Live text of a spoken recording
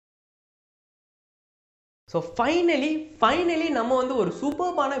So finally நம்ம வந்து ஒரு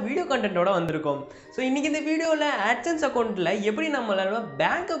சூப்பர்பான வீடியோ கண்டென்ட்டோட வந்திருக்கோம். ஸோ இன்றைக்கி இந்த வீடியோவில் AdSense அக்கௌண்ட்டில் எப்படி நம்மளால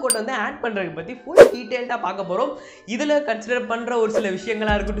பேங்க் அக்கௌண்ட் வந்து ஆட் பண்ணுறதை பற்றி ஃபுல் டீட்டெயில்டாக பார்க்க போகிறோம். இதில் கன்சிடர் பண்ணுற ஒரு சில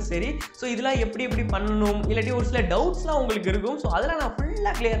விஷயங்களாக இருக்கட்டும் சரி, ஸோ இதெல்லாம் எப்படி பண்ணணும், இல்லாட்டி ஒரு சில டவுட்ஸ்லாம் உங்களுக்கு இருக்கும். ஸோ அதெல்லாம் நான்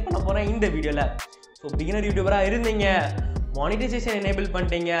ஃபுல்லாக கிளியர் பண்ண போகிறேன் இந்த வீடியோவில். ஸோ பிகினர் யூடியூபராக இருந்தீங்க, மானிட்டைசேஷன் எனேபிள்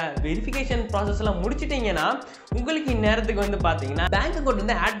பண்ணிட்டீங்க, வெரிஃபிகேஷன் ப்ராசஸ்லாம் முடிச்சிட்டிங்கன்னா உங்களுக்கு இந்நேரத்துக்கு வந்து பார்த்தீங்கன்னா பேங்க் அக்கௌண்ட்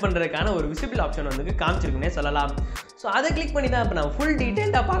வந்து ஆட் பண்ணுறதுக்கான ஒரு விசிபிள் ஆப்ஷன் வந்து காமிச்சிருக்குன்னே சொல்லலாம். ஸோ அதை கிளிக் பண்ணி தான் இப்போ நான் ஃபுல்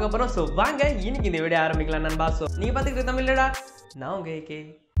டீட்டெயில்டாக பார்க்க போகிறோம். ஸோ வாங்க இன்னைக்கு இந்த வீடியோ ஆரம்பிக்கலாம் நண்பா. ஸோ நீங்கள் பார்த்துக்கிட்டு தமிழ்லடா, நான் உங்கள் AK.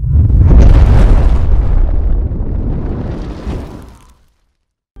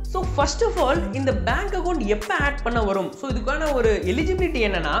 So first of all இந்த பேங்க் அக்கௌண்ட் எப்போ ஆட் பண்ண வரும், ஸோ இதுக்கான ஒரு எலிஜிபிலிட்டி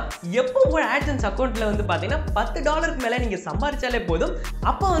என்னன்னா, எப்போ உங்கள் AdSense அக்கௌண்ட்டில் வந்து பார்த்தீங்கன்னா $10 மேலே நீங்கள் சம்பாதிச்சாலே போதும்,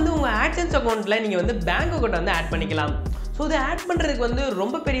 அப்போ வந்து உங்கள் AdSense அக்கௌண்ட்டில் நீங்கள் வந்து பேங்க் அக்கௌண்ட் வந்து ஆட் பண்ணிக்கலாம். ஸோ இதை ஆட் பண்ணுறதுக்கு வந்து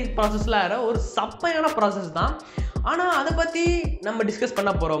ரொம்ப பெரிய ப்ராசஸ்லாம் ஒரு சப்பையான ப்ராசஸ் தான். ஆனால் அதை பற்றி நம்ம டிஸ்கஸ்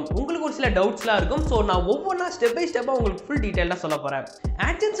பண்ண போகிறோம். உங்களுக்கு ஒரு சில டவுட்ஸ்லாம் இருக்கும். ஸோ நான் ஒவ்வொன்றா ஸ்டெப் பை ஸ்டெப்பாக உங்களுக்கு ஃபுல் டீட்டெயிலாக சொல்ல போகிறேன்.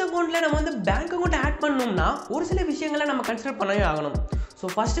 AdSense அக்கௌண்ட்டில் நம்ம வந்து பேங்க் அக்கௌண்ட் ஆட் பண்ணணும்னா ஒரு சில விஷயங்களை நம்ம கன்சிடர் பண்ணவே ஆகணும். ஸோ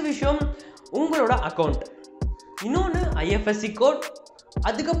ஃபஸ்ட்டு விஷயம் உங்களோட அக்கௌண்ட், இன்னொன்று IFSC கோட்,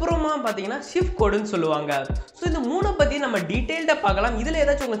 அதுக்கப்புறமா பார்த்தீங்கன்னா ஷிஃப்ட் கோடுன்னு சொல்லுவாங்க. ஸோ இந்த மூணை பற்றி நம்ம டீட்டெயில்டாக பார்க்கலாம். இதில்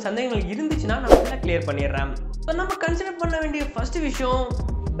ஏதாச்சும் உங்களுக்கு சந்தேகங்கள் இருந்துச்சுன்னா நான் ஃபுல்லாக கிளியர் பண்ணிடுறேன். ஸோ நம்ம கன்சிடர் பண்ண வேண்டிய ஃபஸ்ட்டு விஷயம்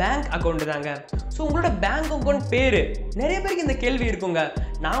பேங்க் அக்கௌண்ட் தாங்க. ஸோ உங்களோட பேங்க் அக்கௌண்ட் பேர், நிறைய பேருக்கு இந்த கேள்வி இருக்குங்க.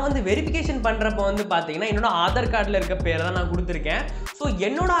 நான் வந்து வெரிஃபிகேஷன் பண்ணுறப்போ வந்து பார்த்தீங்கன்னா என்னோட ஆதார் கார்டில் இருக்க பேரை தான் நான் கொடுத்துருக்கேன். ஸோ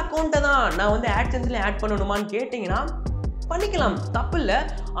என்னோட அக்கௌண்ட்டை தான் நான் வந்து AdSenseல ஆட் பண்ணணுமான்னு கேட்டிங்கன்னா பண்ணிக்கலாம், தப்பு இல்லை.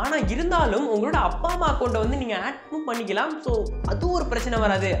 ஆனால் இருந்தாலும் உங்களோட அப்பா அம்மா அக்கௌண்ட்டை வந்து நீங்கள் ஆட் பண்ணிக்கலாம். ஸோ அது ஒரு பிரச்சனை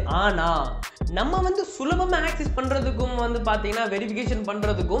வராது. ஆனால் நம்ம வந்து சுலபமாக ஆக்சஸ் பண்ணுறதுக்கும் வந்து பார்த்தீங்கன்னா வெரிஃபிகேஷன்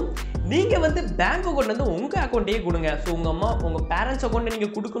பண்ணுறதுக்கும் நீங்கள் வந்து பேங்க் அக்கௌண்ட் வந்து உங்கள் அக்கௌண்ட்டையே கொடுங்க. ஸோ உங்கள் பேரண்ட்ஸ் அக்கௌண்ட்டை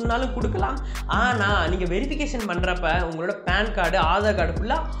நீங்கள் கொடுக்கணுன்னாலும் கொடுக்கலாம். ஆனால் நீங்கள் வெரிஃபிகேஷன் பண்ணுறப்ப உங்களோட பேன் கார்டு, ஆதார் கார்டு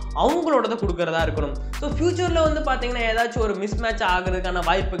ஃபுல்லாக அவங்களோட கொடுக்குறதா இருக்கணும். ஸோ ஃப்யூச்சரில் வந்து பார்த்தீங்கன்னா ஏதாச்சும் ஒரு மிஸ்மேட்ச் ஆகிறதுக்கான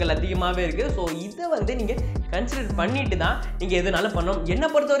வாய்ப்புகள் அதிகமாகவே இருக்குது. ஸோ இதை வந்து நீங்கள் கன்சிடர் பண்ணிட்டு தான் நீங்கள் எதுனாலும் பண்ணணும். என்னை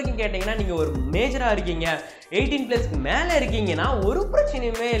பொறுத்த வரைக்கும் கேட்டிங்கன்னா, நீங்கள் ஒரு மேஜராக இருக்கீங்க, 18+ மேலே இருக்கீங்கன்னா ஒரு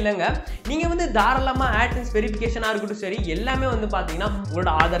பிரச்சனையுமே இல்லைங்க. நீங்கள் வந்து தாராளமாக AdSense வெரிஃபிகேஷனாக இருக்கட்டும் சரி, எல்லாமே வந்து பார்த்தீங்கன்னா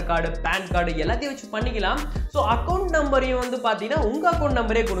உங்களோட ஆதார் கார்டு, பேன் கார்டு எல்லாத்தையும் வச்சு பண்ணிக்கலாம். ஸோ அக்கௌண்ட் நம்பரையும் வந்து பார்த்தீங்கன்னா உங்கள் அக்கௌண்ட்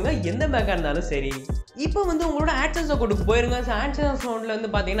நம்பரே கொடுங்க, எந்த பேங்காக இருந்தாலும் சரி. இப்போ வந்து உங்களோட AdSense அக்கௌண்ட்டுக்கு போயிருங்க. ஸோ AdSense அக்கௌண்ட்டில்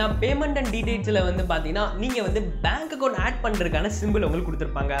வந்து பார்த்தீங்கன்னா பேமெண்ட் அண்ட் டீடைல்ஸில் வந்து பார்த்தீங்கன்னா நீங்கள் வந்து பேங்க் அக்கௌண்ட் ஆட் பண்ணுறதுக்கான சிம்பிள் உங்களுக்கு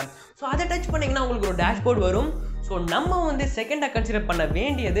கொடுத்துருப்பாங்க. ஸோ அதை டச் பண்ணிங்கன்னா உங்களுக்கு ஒரு டேஷ்போர்ட் வரும். ஸோ நம்ம வந்து செகண்டாக கன்சிடர் பண்ண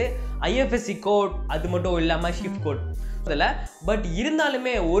வேண்டியது IFSC கோட், அது மட்டும் இல்லாமல் ஷிஃப்ட் கோட். அதில் பட்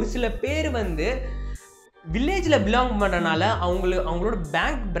இருந்தாலுமே ஒரு சில பேர் வந்து வில்லேஜில் பிலாங் பண்ணுறனால அவங்களோட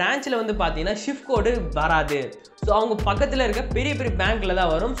பேங்க் பிரான்ச்சில் வந்து பார்த்தீங்கன்னா ஷிஃப்ட் கோடு வராது. ஸோ அவங்க பக்கத்தில் இருக்க பெரிய பேங்க்கில்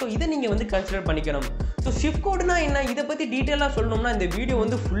தான் வரும். ஸோ இதை நீங்கள் வந்து கன்சிடர் பண்ணிக்கணும். ஸோ ஷிஃப்ட் கோடுனா என்ன, இதை பற்றி டீட்டெயிலாக சொல்லணும்னா இந்த வீடியோ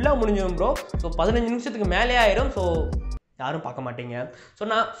வந்து ஃபுல்லாக முடிஞ்சிடும் ப்ரோ. ஸோ 15 நிமிஷத்துக்கு மேலே ஆயிரும். ஸோ யாரும் பார்க்க மாட்டீங்க. ஸோ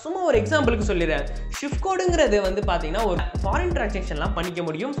நான் சும்மா ஒரு எக்ஸாம்பிளுக்கு சொல்லிடுறேன். ஷிஃப்ட் கோடுங்கிறது வந்து பார்த்தீங்கன்னா ஒரு ஃபாரின் டிரான்சாக்ஷன்லாம் பண்ணிக்க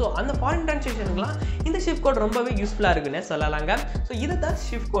முடியும். ஸோ அந்த ஃபாரின் டிரான்சாக்ஷனுக்குலாம் இந்த ஷிஃப்ட் கோட் ரொம்பவே யூஸ்ஃபுல்லாக இருக்குன்னு சொல்லலாங்க. ஸோ இதை தான்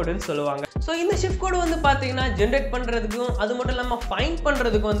ஷிஃப்ட் கோடுன்னு சொல்லுவாங்க. ஸோ இந்த ஷிஃப்ட் கோடு வந்து பார்த்தீங்கன்னா ஜென்ரேட் பண்ணுறதுக்கும் அது மட்டும் இல்லாமல் ஃபைன்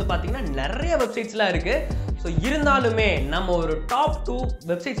பண்ணுறதுக்கும் வந்து பார்த்தீங்கன்னா நிறைய வெப்சைட்ஸ்லாம் இருக்குது. ஸோ இருந்தாலுமே நம்ம ஒரு டாப் 2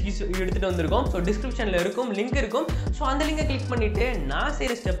 வெப்சைட்ஸ் எடுத்துகிட்டு வந்திருக்கோம். ஸோ டிஸ்கிரிப்ஷனில் இருக்கும், லிங்க் இருக்கும். ஸோ அந்த லிங்கை கிளிக் பண்ணிவிட்டு நான்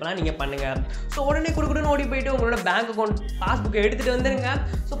செய்கிற ஸ்டெப்லாம் நீங்கள் பண்ணுங்கள். ஸோ உடனே கொடுக்குறேன்னு ஓடி போயிட்டு உங்களோட பேங்க் அக்கௌண்ட் பாஸ்புக்கை எடுத்துகிட்டு வந்துடுங்க.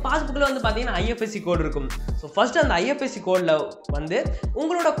 ஸோ பாஸ்புக்கில் வந்து பார்த்தீங்கன்னா IFSC கோடு இருக்கும். ஸோ ஃபஸ்ட்டு அந்த IFSC கோடில் வந்து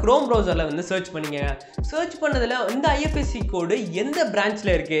உங்களோட க்ரோம் ப்ரௌசரில் வந்து சர்ச் பண்ணிங்க. சர்ச் பண்ணதில் இந்த IFSC கோடு எந்த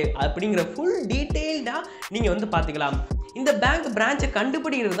பிரான்ச்சில் இருக்குது அப்படிங்கிற ஃபுல் டீட்டெயில்டாக நீங்கள் வந்து பார்த்துக்கலாம். இந்த பேங்க் பிரான்ச்சை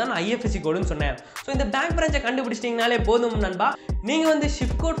கண்டுபிடிக்கிறது தான் நான் IFSC கோடுன்னு சொன்னேன். ஸோ இந்த பேங்க் பிரான்ச்சை கண்டுபிடிச்சிட்டிங்கனாலே போதும் நண்பா. நீங்கள் வந்து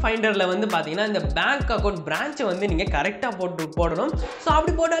ஷிஃப்ட் கோட் ஃபைண்டரில் வந்து பார்த்தீங்கன்னா இந்த பேங்க் அக்கௌண்ட் பிரான்ச்சை வந்து நீங்கள் கரெக்டாக போடணும். ஸோ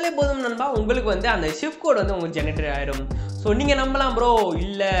அப்படி போட்டாலே போதும் நண்பா, உங்களுக்கு வந்து அந்த ஷிஃப்ட் கோட் வந்து உங்களுக்கு ஜெனரேட் ஆகிடும். ஸோ நீங்கள் நம்பலாம் ப்ரோ,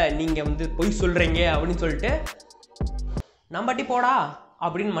 இல்லை நீங்கள் வந்து பொய் சொல்கிறீங்க அப்படின்னு சொல்லிட்டு நம்பாட்டி போடா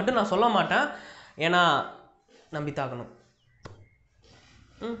அப்படின்னு மட்டும் நான் சொல்ல மாட்டேன். ஏன்னா நம்பித்தாக்கணும்.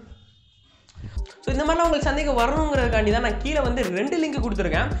 ஸோ இந்த மாதிரிலாம் உங்களுக்கு சந்தேகம் வரணுங்கிறதுக்காண்டி தான் நான் கீழே வந்து 2 லிங்க்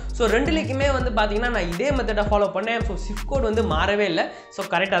கொடுத்துருக்கேன். ஸோ 2 லிங்க்குமே வந்து பார்த்தீங்கன்னா நான் இதே மெத்தடை ஃபாலோ பண்ணேன். ஸோ ஷிஃப்ட் கோட் வந்து மாறவே இல்லை. ஸோ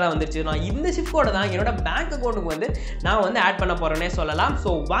கரெக்டாக தான் வந்துருச்சு. நான் இந்த ஷிஃப்ட் கோடை தான் என்னோட பேங்க் அக்கௌண்ட்டுக்கு வந்து நான் வந்து ஆட் பண்ண போகிறேன்னே சொல்லலாம்.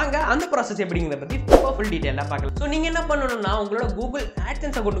 ஸோ வாங்க அந்த ப்ராசஸ் எப்படிங்கிறத பற்றி ஃபுல் டீட்டெயிலாக பார்க்கலாம். ஸோ நீங்கள் என்ன பண்ணணும்னா உங்களோட கூகுள்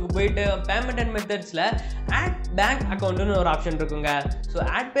AdSense அக்கௌண்ட்டுக்கு போயிட்டு பேமெண்ட் அண்ட் மெத்தட்ஸில் ஆட் பேங்க் அக்கௌண்ட்டுன்னு ஒரு ஆப்ஷன் இருக்குங்க. ஸோ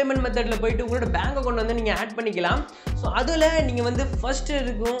ஆட் பேமெண்ட் மெத்தடில் போயிட்டு உங்களோட பேங்க் அக்கௌண்ட் வந்து நீங்கள் ஆட் பண்ணிக்கலாம். ஸோ அதில் நீங்கள் வந்து ஃபர்ஸ்ட்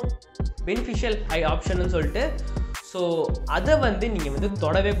இருக்கும் பெனிஃபிஷியல் ஆப்ஷன் சொல்லிட்டு. ஸோ அதை வந்து நீங்கள் வந்து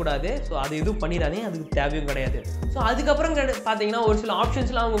தொடவே கூடாது. ஸோ அது எதுவும் பண்ணிடாதீங்க, அதுக்கு தேவையும் கிடையாது. ஸோ அதுக்கப்புறம் பார்த்தீங்கன்னா ஒரு சில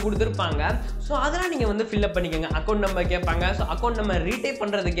ஆப்ஷன்ஸ்லாம் அவங்க கொடுத்துருப்பாங்க. ஸோ அதெல்லாம் நீங்கள் வந்து ஃபில்அப் பண்ணிக்கோங்க. அக்கௌண்ட் நம்பர் கேட்பாங்க. ஸோ அக்கௌண்ட் நம்பர் ரீடைப்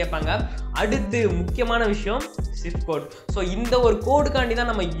பண்ணுறது கேட்பாங்க. அடுத்து முக்கியமான விஷயம் ஸ்விஃப்ட் கோட். ஸோ இந்த ஒரு கோடுக்காண்டி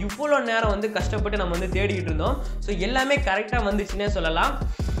தான் நம்ம இவ்வளோ நேரம் வந்து கஷ்டப்பட்டு நம்ம வந்து தேடிக்கிட்டு இருந்தோம். ஸோ எல்லாமே கரெக்டாக வந்துச்சுன்னே சொல்லலாம்.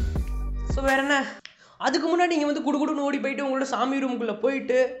 ஸோ வேற என்ன, அதுக்கு முன்னாடி நீங்கள் வந்து குடுகுடுன்னு ஓடி போயிட்டு உங்களோட சாமி ரூமுக்குள்ளே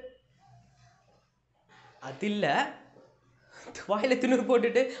போயிட்டு அது இல்லை, வாயில் திணறு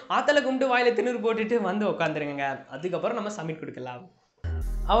போட்டுட்டு ஆத்தலை கும்பிட்டு வாயில் திணறு போட்டுட்டு வந்து உட்காந்துருங்க. அதுக்கப்புறம் நம்ம சப்மிட் கொடுக்கலாம்.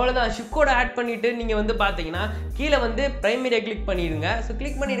 அவ்வளோதான். ஷிஃப்ட் கோடை ஆட் பண்ணிவிட்டு நீங்கள் வந்து பார்த்தீங்கன்னா கீழே வந்து ப்ரைமரியை கிளிக் பண்ணிடுங்க. ஸோ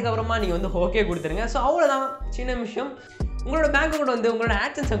கிளிக் பண்ணிட்டுக்கப்புறமா நீங்கள் வந்து ஓகே கொடுத்துருங்க. ஸோ அவ்வளோதான், சின்ன விஷயம். உங்களோட பேங்க் அக்கௌண்ட் வந்து உங்களோட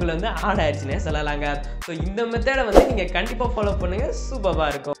AdSense அக்கௌண்ட்ல வந்து ஆட் ஆயிடுச்சுன்னே சொல்லலாங்க. ஸோ இந்த மெத்தடை வந்து நீங்கள் கண்டிப்பாக ஃபாலோ பண்ணுங்கள்,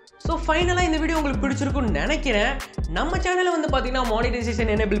 சூப்பராக இருக்கும். ஸோ ஃபைனலாக இந்த வீடியோ உங்களுக்கு பிடிச்சிருக்குன்னு நினைக்கிறேன். நம்ம சேனலில் வந்து பார்த்தீங்கன்னா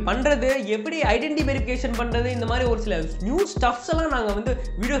மானிட்டைசேஷன் எனேபிள் பண்ணுறது, எப்படி ஐடென்டி வெரிஃபிகேஷன் பண்ணுறது, இந்த மாதிரி ஒரு சில நியூ ஸ்டஃப்ஸ் எல்லாம் நாங்கள் வந்து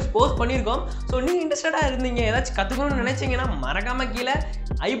வீடியோஸ் போஸ்ட் பண்ணியிருக்கோம். ஸோ நீங்கள் இன்ட்ரெஸ்டடாக இருந்தீங்க, ஏதாச்சும் கற்றுக்கணும்னு நினைச்சிங்கன்னா மறக்காமல் கீழே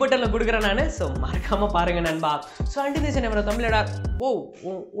ஐ பட்டனில் கொடுக்குறேன் நான். ஸோ மறக்காமல் பாருங்கள் நண்பா. ஸோ அண்டிதேசன் நம்மளோட தமிழடா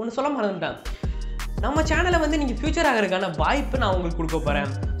ஒன்று சொல்ல மறந்துட்டேன். நம்ம சேனலை வந்து நீங்கள் ஃபியூச்சர் ஆகிறதுக்கான வாய்ப்பு நான் உங்களுக்கு கொடுக்க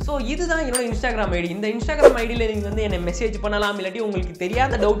போகிறேன். ஸோ இதுதான் என்னோட இன்ஸ்டாகிராம் ஐடி. இந்த இன்ஸ்டாகிராம் ஐடியில் நீங்கள் வந்து என்னை மெசேஜ் பண்ணலாம், இல்லாட்டி உங்களுக்கு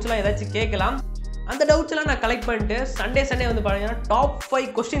தெரியாத டவுட்ஸ்லாம் ஏதாச்சும் கேட்கலாம். அந்த டவுட்ஸ்லாம் நான் கலெக்ட் பண்ணிட்டு சண்டே வந்து பார்த்தீங்கன்னா டாப் 5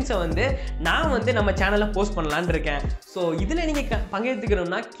 கொஸ்டின்ஸை வந்து நான் வந்து நம்ம சேனலில் போஸ்ட் பண்ணலான்னு இருக்கேன். ஸோ இதில் நீங்கள்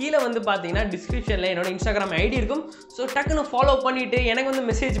பங்கெடுத்துக்கணும்னா கீழே வந்து பார்த்தீங்கன்னா டிஸ்கிரிப்ஷனில் என்னோட இன்ஸ்டாகிராம் ஐடி இருக்கும். ஸோ டக்குன்னு ஃபாலோ பண்ணிவிட்டு எனக்கு வந்து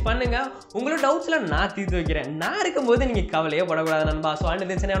மெசேஜ் பண்ணுங்கள். உங்களோட டவுட்ஸ்லாம் நான் தீர்த்து வைக்கிறேன். நான் இருக்கும்போது நீங்கள் கவலையே படக்கூடாது நண்பா. ஸோ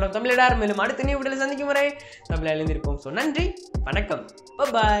அண்ட் தமிழடா மேலும் அடுத்த நீ வீட்டில் சந்திக்கும் வரை தமிழ் எழுந்திருப்போம். ஸோ நன்றி, வணக்கம்,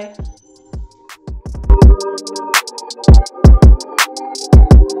 பாய்.